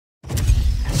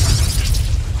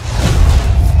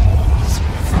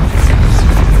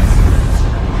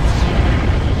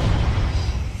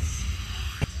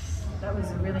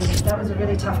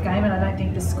tough game, and I don't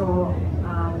think the score.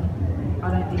 I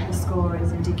don't think the score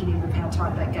is indicative of how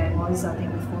tight that game was. I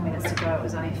think with 4 minutes to go, it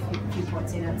was only a few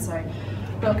points in it. So,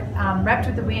 look, wrapped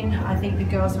with the win. I think the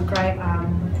girls were great.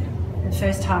 The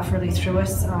first half really threw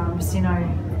us. Sino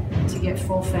to get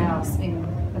 4 fouls in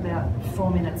about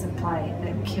 4 minutes of play,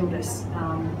 that killed us.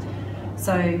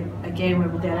 So again, we're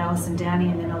without Alison Downey,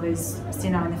 and then I'll lose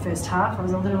Sino in the first half. I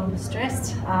was a little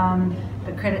stressed,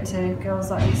 but credit to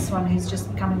girls like this one who's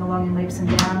just coming along in leaps and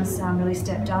bounds, really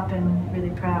stepped up, and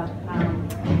really proud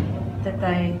that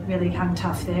they really hung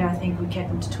tough there. I think we kept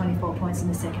them to 24 points in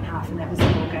the second half, and that was the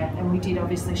ball game. And we did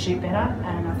obviously shoot better,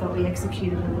 and I thought we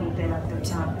executed a little better, but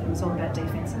it was all about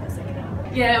defence in the second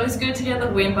half. Yeah, it was good to get the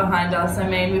win behind us. I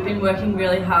mean, we've been working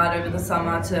really hard over the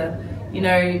summer to,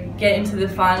 get into the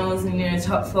finals and,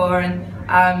 top 4,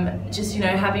 and just,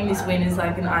 having this win is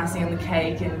like an icing on the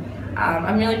cake. And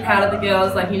I'm really proud of the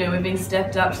girls. Like, we've been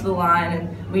stepped up to the line,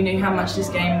 and we knew how much this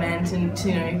game meant, and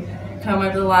to, come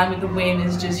over the line with the win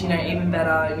is just, even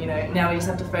better. And, now we just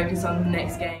have to focus on the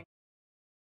next game.